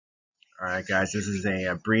All right, guys, this is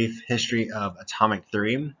a brief history of atomic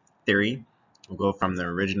theory. We'll go from the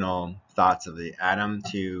original thoughts of the atom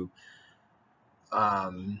to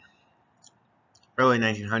um, early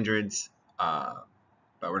 1900s, but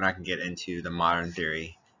we're not going to get into the modern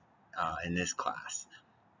theory in this class.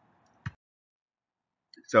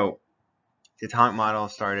 So the atomic model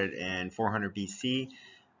started in 400 BC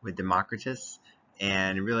with Democritus,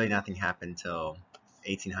 and really nothing happened until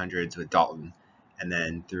 1800s with Dalton, and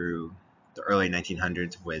then through the early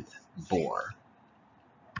 1900s with Bohr.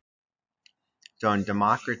 So in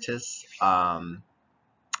Democritus,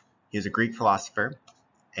 he was a Greek philosopher,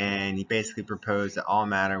 and he basically proposed that all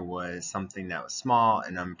matter was something that was small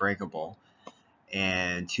and unbreakable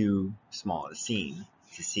and too small to see.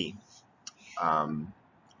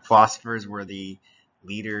 Philosophers were the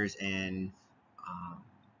leaders in um,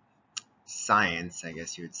 science, I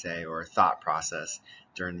guess you would say, or thought process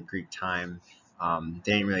during the Greek time.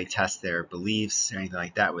 They didn't really test their beliefs or anything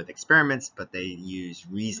like that with experiments, but they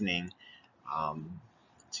used reasoning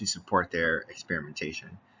to support their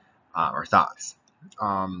experimentation or thoughts.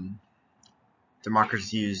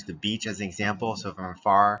 Democritus used the beach as an example. So from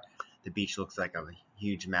afar, the beach looks like a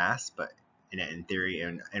huge mass, but in theory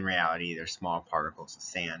and in reality, they're small particles of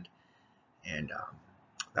sand. And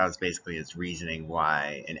that was basically his reasoning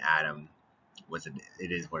why an atom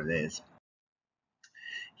it is what it is.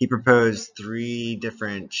 He proposed three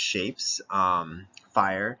different shapes.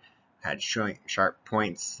 Fire had sharp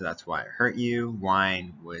points, so that's why it hurt you.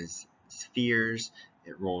 Wine was spheres,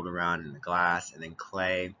 it rolled around in the glass, and then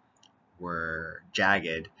clay were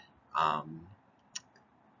jagged, and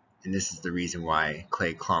this is the reason why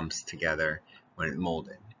clay clumps together when it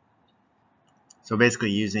molded. So basically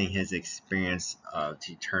using his experience to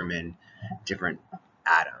determine different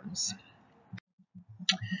atoms.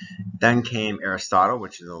 Then came Aristotle,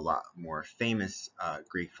 which is a lot more famous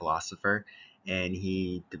Greek philosopher, and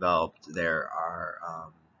he developed there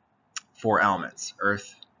are four elements: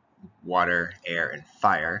 earth, water, air, and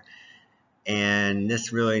fire. And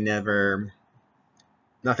this really nothing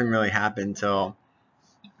really happened until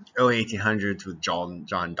early 1800s with John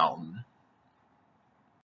Dalton.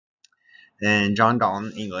 Then John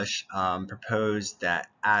Dalton, English, proposed that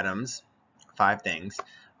atoms, five things,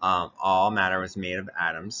 all matter was made of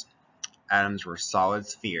atoms. Atoms were solid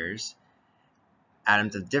spheres.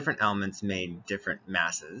 Atoms of different elements made different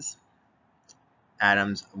masses.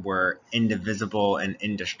 Atoms were indivisible and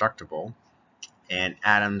indestructible. And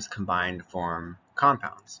atoms combined to form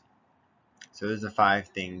compounds. So those are the five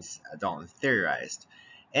things Dalton theorized.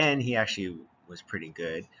 And he actually was pretty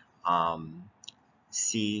good.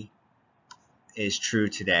 C is true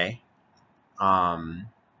today, and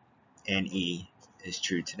E is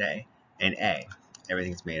true today, and A,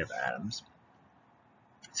 everything's made of atoms.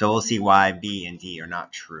 So we'll see why B and D are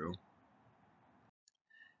not true.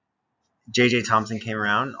 J.J. Thomson came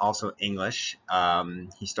around, also English.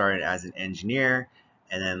 He started as an engineer,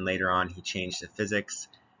 and then later on he changed to physics.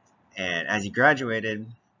 And as he graduated,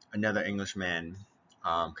 another Englishman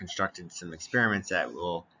constructed some experiments that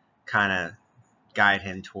will kind of guide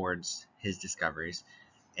him towards his discoveries.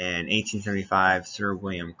 In 1875, Sir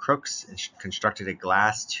William Crookes constructed a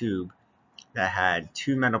glass tube that had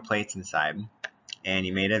two metal plates inside, and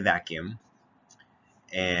he made a vacuum.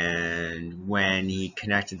 And when he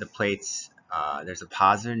connected the plates, there's a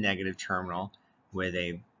positive and negative terminal with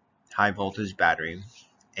a high voltage battery,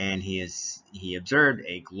 and he observed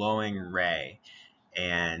a glowing ray.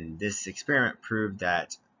 And this experiment proved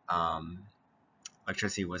that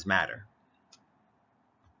electricity was matter.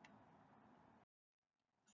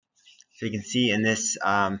 So you can see in this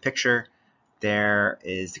picture, there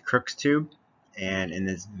is the Crookes tube, and in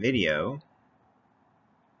this video,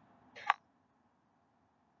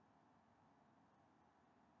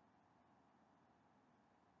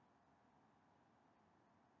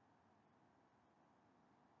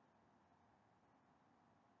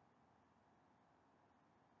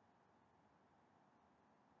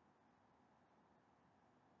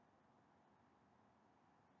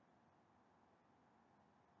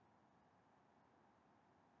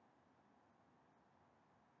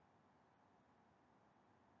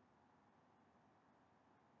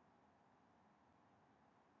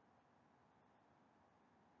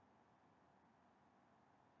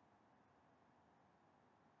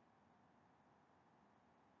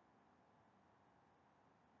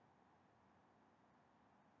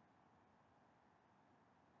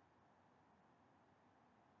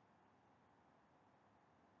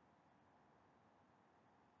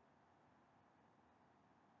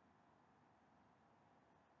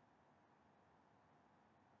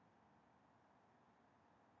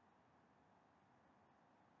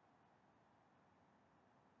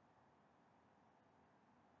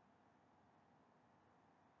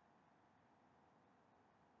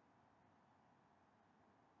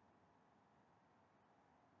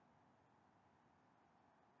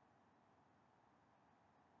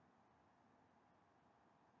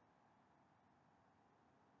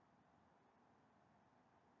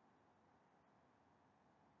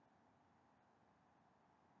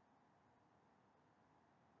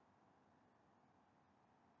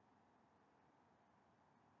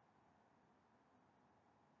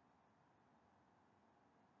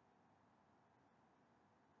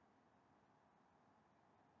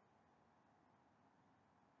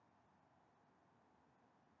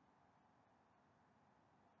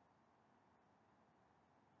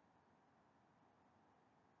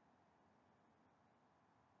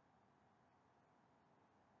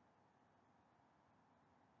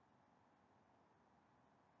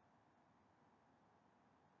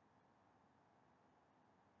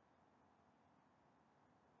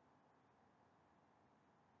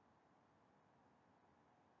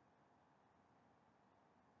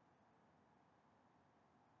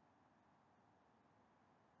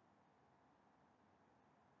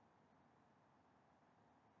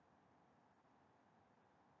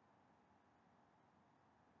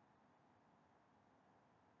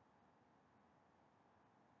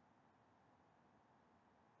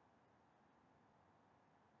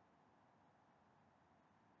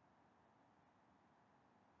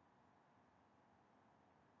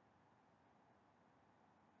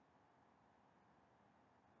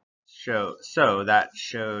 So that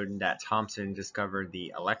showed that Thomson discovered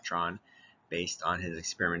the electron based on his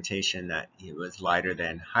experimentation that it was lighter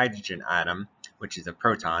than hydrogen atom, which is a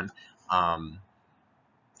proton.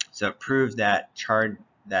 So it proved that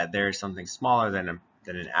there is something smaller than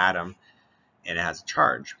an atom, and it has a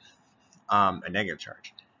charge, a negative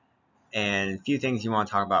charge. And a few things you want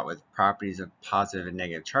to talk about with properties of positive and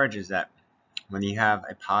negative charges, that when you have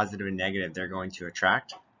a positive and negative, they're going to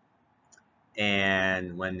attract.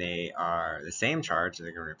 And when they are the same charge,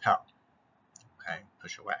 they're going to repel. Okay,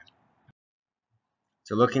 push away.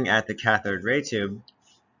 So looking at the cathode ray tube,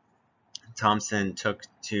 Thomson took the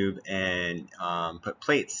tube and put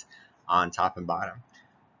plates on top and bottom.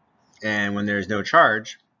 And when there's no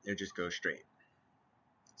charge, it just goes straight.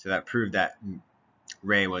 So that proved that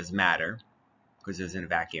ray was matter because it was in a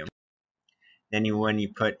vacuum. Then when you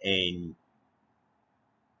put a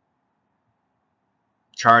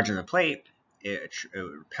charge on the plate, it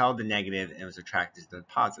repelled the negative and it was attracted to the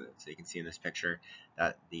positive. So you can see in this picture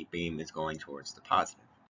that the beam is going towards the positive.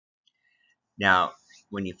 Now,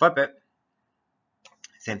 when you flip it,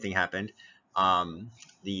 same thing happened.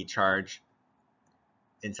 The charge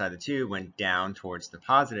inside the tube went down towards the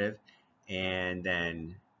positive and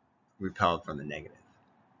then repelled from the negative.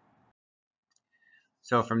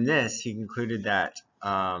 So from this, he concluded that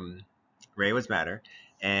ray was matter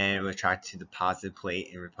and it was attracted to the positive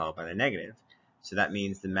plate and repelled by the negative. So that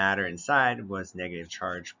means the matter inside was negative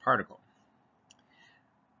charged particle.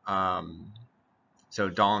 So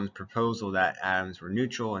Dalton's proposal that atoms were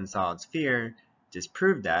neutral in solid sphere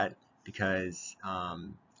disproved that, because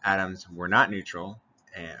atoms were not neutral,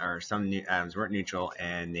 or some atoms weren't neutral,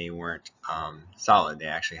 and they weren't solid. They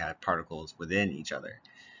actually had particles within each other.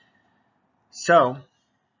 So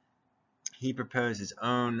he proposed his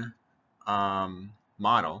own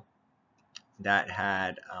model that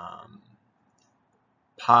had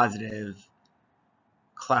positive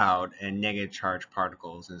cloud and negative charge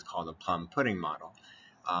particles, and it's called the plum pudding model.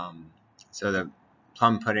 So the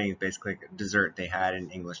plum pudding is basically a dessert they had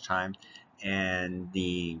in English time, and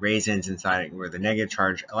the raisins inside it were the negative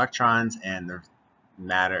charge electrons, and the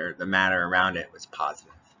matter around it was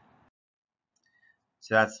positive.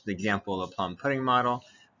 So that's the example of the plum pudding model.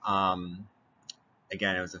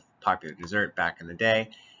 Again, it was a popular dessert back in the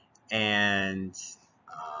day, and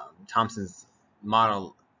Thomson's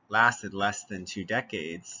model lasted less than 2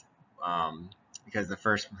 decades, because the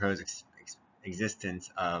first proposed existence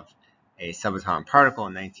of a subatomic particle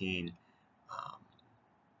in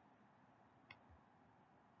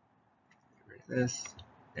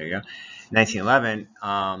 1911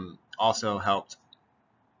 also helped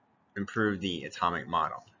improve the atomic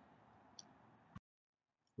model,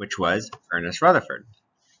 which was Ernest Rutherford.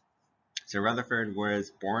 So Rutherford was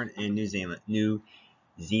born in New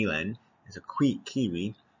Zealand as a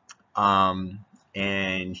Kiwi,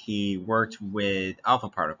 and he worked with alpha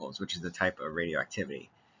particles, which is a type of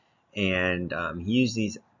radioactivity. And he used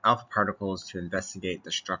these alpha particles to investigate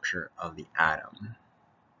the structure of the atom.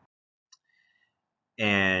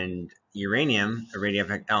 And uranium, a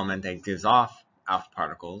radioactive element that gives off alpha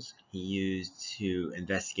particles, he used to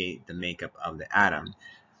investigate the makeup of the atom.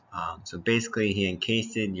 So basically, he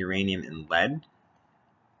encased uranium in lead,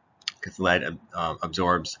 because lead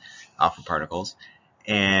absorbs alpha particles,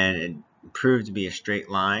 and it proved to be a straight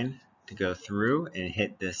line to go through and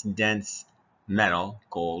hit this dense metal,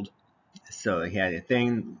 gold. So he had a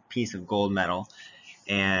thin piece of gold metal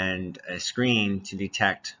and a screen to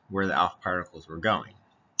detect where the alpha particles were going.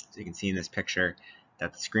 So you can see in this picture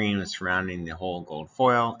that the screen was surrounding the whole gold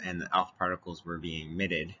foil and the alpha particles were being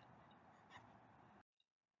emitted.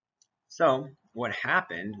 So what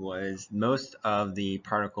happened was most of the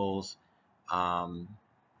particles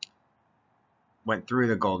went through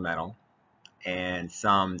the gold metal and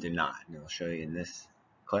some did not. And I'll show you in this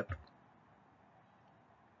clip.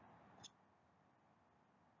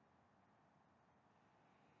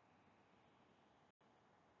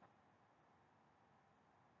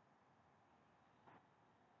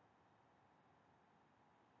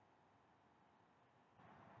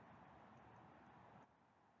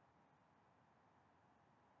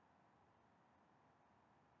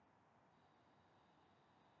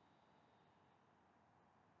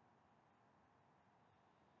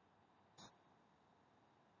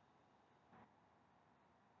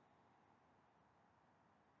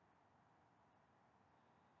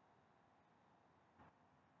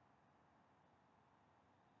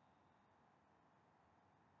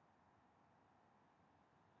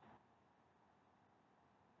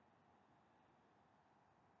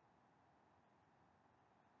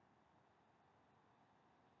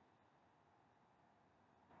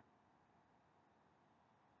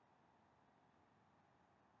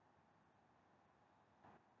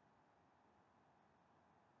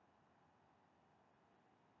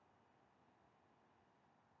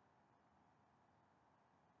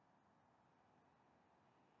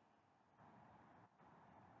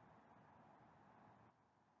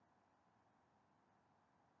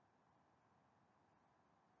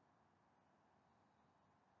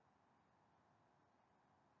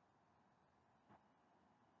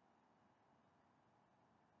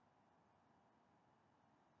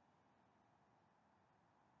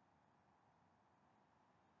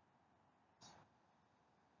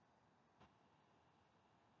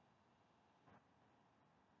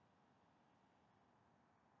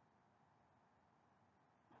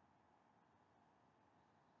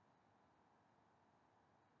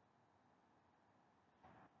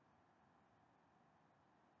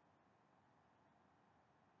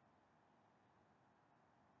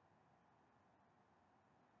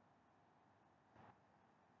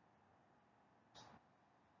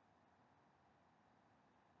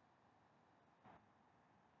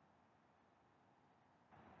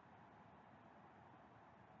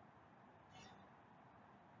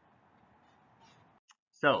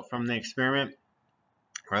 So from the experiment,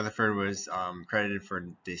 Rutherford was credited for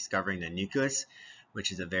discovering the nucleus,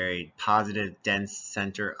 which is a very positive, dense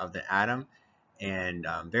center of the atom, and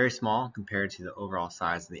very small compared to the overall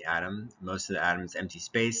size of the atom. Most of the atom is empty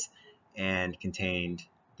space and contained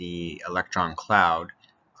the electron cloud.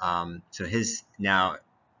 So his now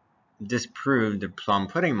disproved the plum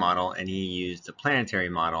pudding model, and he used the planetary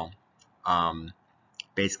model,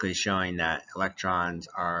 basically showing that electrons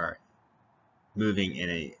are moving in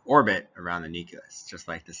an orbit around the nucleus, just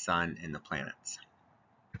like the sun and the planets.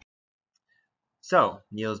 So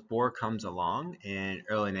Niels Bohr comes along in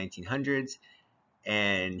early 1900s,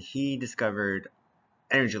 and he discovered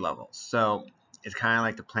energy levels. So it's kind of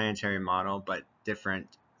like the planetary model, but different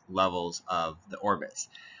levels of the orbits.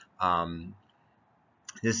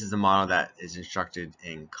 This is a model that is instructed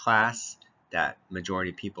in class, that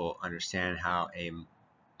majority of people understand how a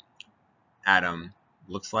atom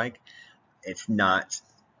looks like. It's not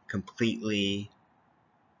completely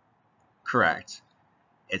correct.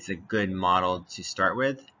 It's a good model to start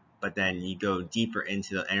with, but then you go deeper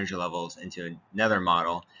into the energy levels into another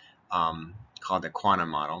model called the quantum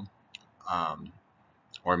model,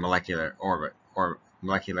 or molecular orbit, or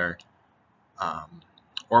molecular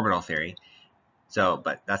orbital theory. So,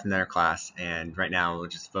 but that's another class, and right now we'll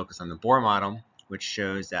just focus on the Bohr model, which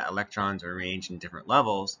shows that electrons are arranged in different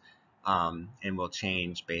levels and will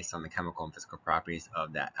change based on the chemical and physical properties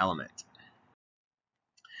of that element.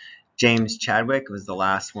 James Chadwick was the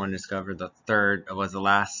last one discovered. Was the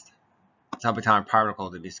last subatomic particle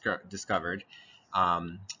to be discovered.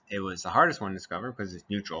 It was the hardest one to discover because it's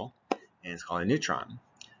neutral, and it's called a neutron.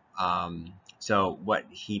 So what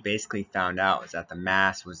he basically found out was that the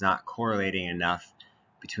mass was not correlating enough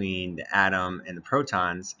between the atom and the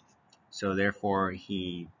protons, so therefore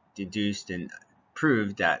he deduced and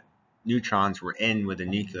proved that neutrons were in with the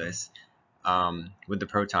nucleus, with the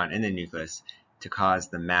proton in the nucleus, to cause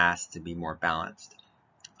the mass to be more balanced.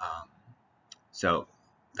 So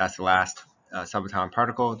that's the last subatomic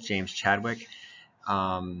particle, James Chadwick.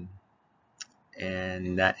 And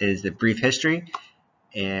that is the brief history,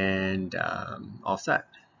 and all set.